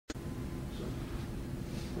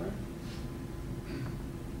Right?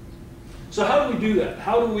 So how do we do that?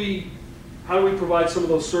 How do we provide some of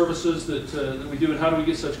those services that we do, and how do we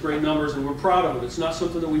get such great numbers? And we're proud of it. It's not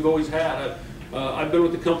something that we've always had. I've been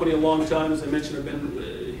with the company a long time. As I mentioned, I've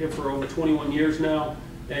been here for over 21 years now.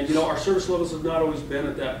 And you know, our service levels have not always been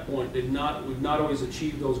at that point. We've not always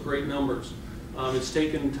achieved those great numbers. It's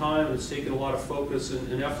taken time, and it's taken a lot of focus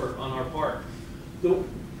and effort on our part.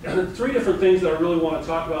 The three different things that I really want to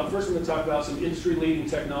talk about. First, I'm going to talk about some industry-leading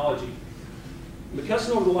technology.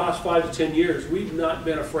 McKesson, over the last 5 to 10 years, we've not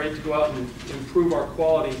been afraid to go out and improve our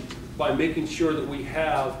quality by making sure that we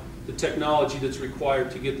have the technology that's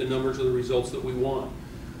required to get the numbers or the results that we want.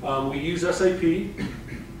 We use SAP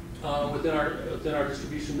within our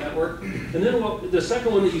distribution network. And then the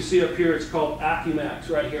second one that you see up here is called Accumax,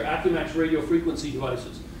 right here, Accumax radio frequency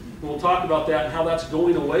devices. And we'll talk about that and how that's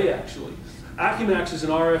going away, actually. Accumax is an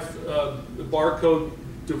RF barcode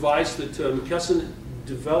device that McKesson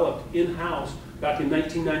developed in-house back in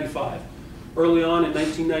 1995. Early on in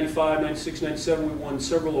 1995, 96, 97, we won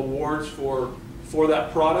several awards for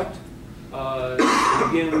that product.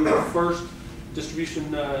 Again, we were the first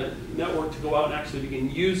distribution network to go out and actually begin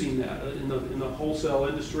using that in the wholesale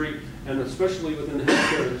industry, and especially within the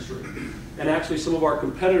healthcare industry. And actually, some of our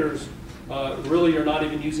competitors really are not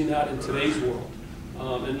even using that in today's world.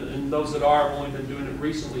 And those that are have only been doing it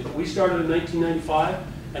recently. But we started in 1995,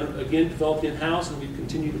 and again developed in-house, and we've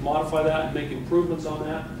continued to modify that and make improvements on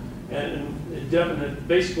that. And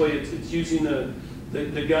basically, it's using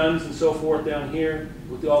the guns and so forth down here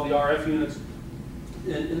with all the RF units.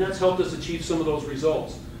 And that's helped us achieve some of those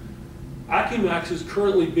results. Accumax is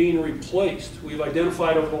currently being replaced. We've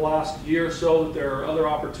identified over the last year or so that there are other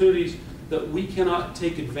opportunities that we cannot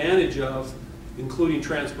take advantage of, including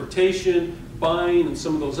transportation, buying, and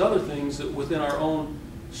some of those other things that within our own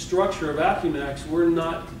structure of Accumax, we're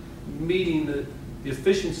not meeting the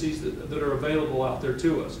efficiencies that are available out there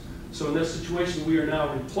to us. So in this situation, we are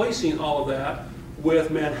now replacing all of that with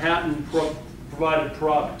Manhattan provided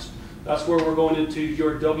products. That's where we're going into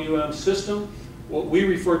your WM system, what we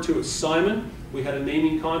refer to as Simon. We had a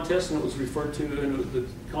naming contest, and it was referred to, and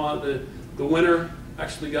the winner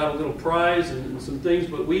actually got a little prize and some things,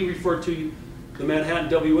 but we refer to the Manhattan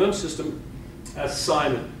WM system as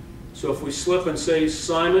Simon. So if we slip and say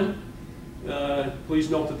Simon, please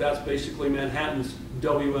note that that's basically Manhattan's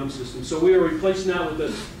WM system. So we are replacing that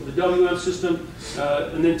with the WM system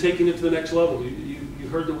and then taking it to the next level. You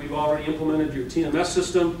heard that we've already implemented your TMS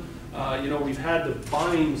system. You know, we've had the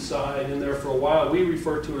buying side in there for a while. We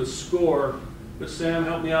refer to it as SCORE, but Sam,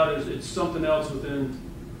 help me out. It's something else within.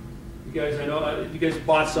 You guys, I know you guys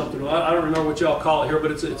bought something. I don't remember what y'all call it here,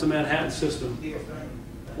 but it's a Manhattan system.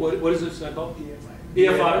 What is it called?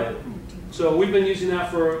 EFI. So we've been using that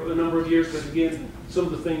for a number of years, but again, some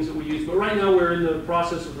of the things that we use. But right now we're in the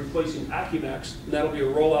process of replacing Accumax, and that'll be a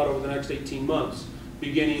rollout over the next 18 months,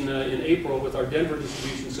 beginning in April with our Denver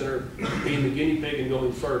distribution center being the guinea pig and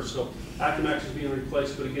going first. So Accumax is being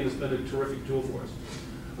replaced, but again, it's been a terrific tool for us.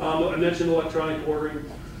 I mentioned electronic ordering.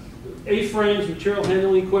 A-frames, material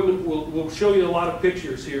handling equipment, we'll show you a lot of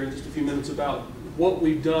pictures here in just a few minutes about what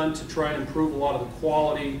we've done to try and improve a lot of the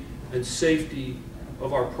quality and safety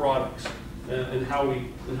of our products and how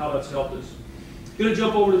that's helped us. I'm going to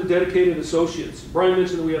jump over to the dedicated associates. Brian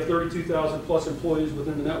mentioned that we have 32,000 plus employees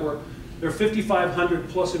within the network. There are 5,500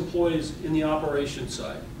 plus employees in the operations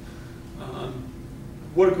side.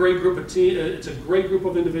 What a great group of team. It's a great group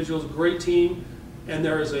of individuals, a great team, and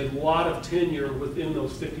there is a lot of tenure within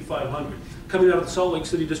those 5,500. Coming out of the Salt Lake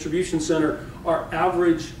City Distribution Center, our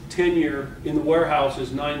average tenure in the warehouse is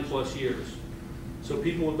 9+ years. So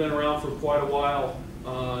people have been around for quite a while.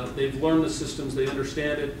 They've learned the systems, they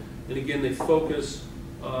understand it, and again, they focus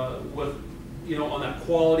on that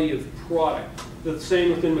quality of product. The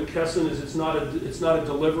same within McKesson is it's not a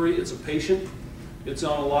delivery, it's a patient. It's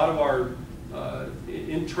on a lot of our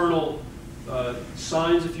internal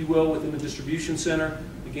signs, if you will, within the distribution center.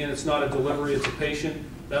 Again, it's not a delivery, it's a patient.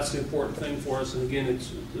 That's the important thing for us, and again,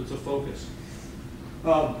 it's a focus.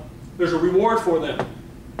 There's a reward for them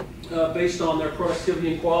based on their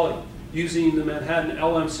productivity and quality using the Manhattan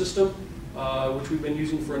LM system, which we've been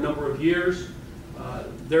using for a number of years.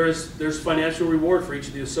 There's financial reward for each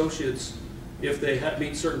of the associates if they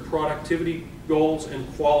meet certain productivity goals and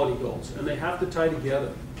quality goals, and they have to tie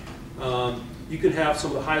together. You can have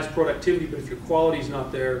some of the highest productivity, but if your quality is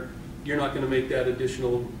not there, you're not going to make that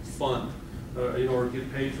additional fund or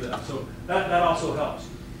get paid for that. So that also helps.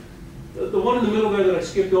 The one in the middle there that I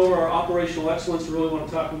skipped over, our operational excellence, I really want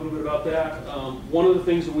to talk a little bit about that. One of the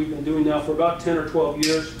things that we've been doing now for about 10 or 12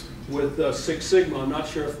 years with Six Sigma, I'm not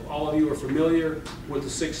sure if all of you are familiar with the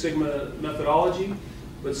Six Sigma methodology.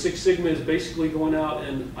 but Six Sigma is basically going out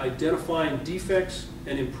and identifying defects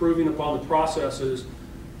and improving upon the processes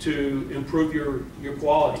to improve your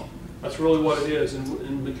quality. That's really what it is. And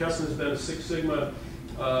McKesson has been a Six Sigma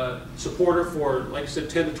supporter for, like I said,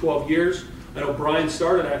 10 to 12 years. I know Brian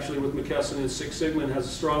started actually with McKesson in Six Sigma and has a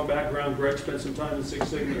strong background. Greg spent some time in Six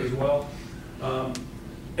Sigma as well.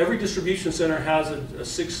 Every distribution center has a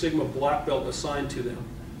Six Sigma black belt assigned to them.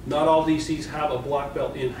 Not all DCs have a black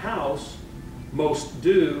belt in-house. Most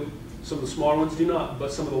do. Some of the smaller ones do not.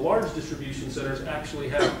 But some of the large distribution centers actually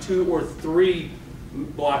have 2 or 3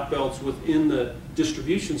 black belts within the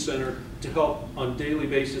distribution center to help on a daily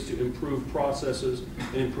basis to improve processes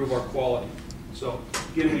and improve our quality. So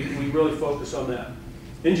again, we really focus on that.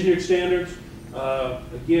 Engineered standards,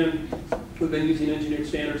 again, we've been using engineered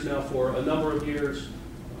standards now for a number of years.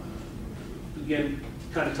 Again,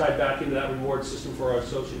 kind of tied back into that reward system for our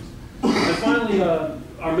associates. And finally,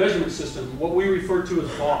 our measurement system, what we refer to as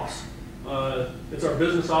BOSS. It's our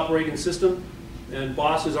business operating system, and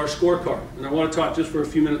BOSS is our scorecard. And I want to talk just for a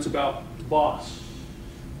few minutes about BOSS.